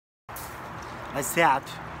I sat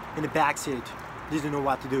in the back seat, didn't know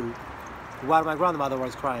what to do, while my grandmother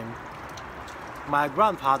was crying. My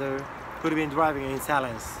grandfather, who had been driving in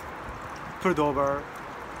silence, pulled over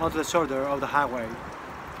onto the shoulder of the highway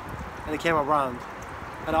and came around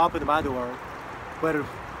and opened my door, waited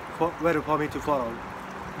for me to follow.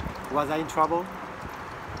 Was I in trouble?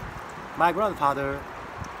 My grandfather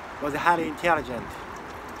was a highly intelligent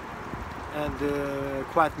and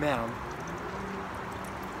quiet man.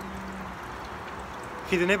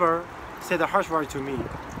 He never said a harsh word to me.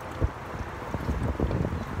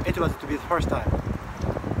 It was to be the first time.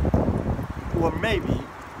 Or maybe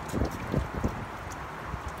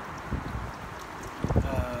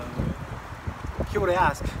he would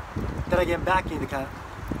ask that I get back in the car.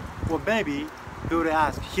 Or maybe he would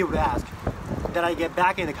ask that I get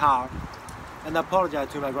back in the car and apologize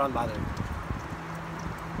to my grandmother.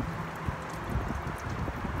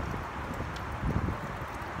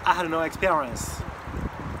 I had no experience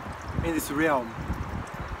in this realm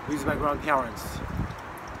with my grandparents,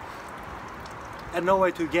 and no way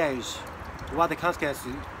to gauge what the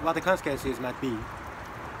consequences might be.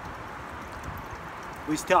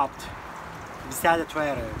 We stopped beside the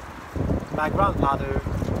trailer. My grandfather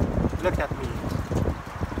looked at me.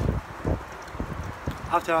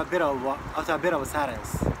 After a bit of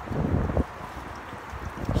silence,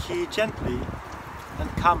 he gently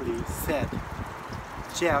and calmly said,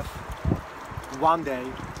 "Jeff, one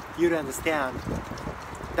day you'll understand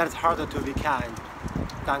that it's harder to be kind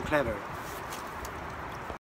than clever."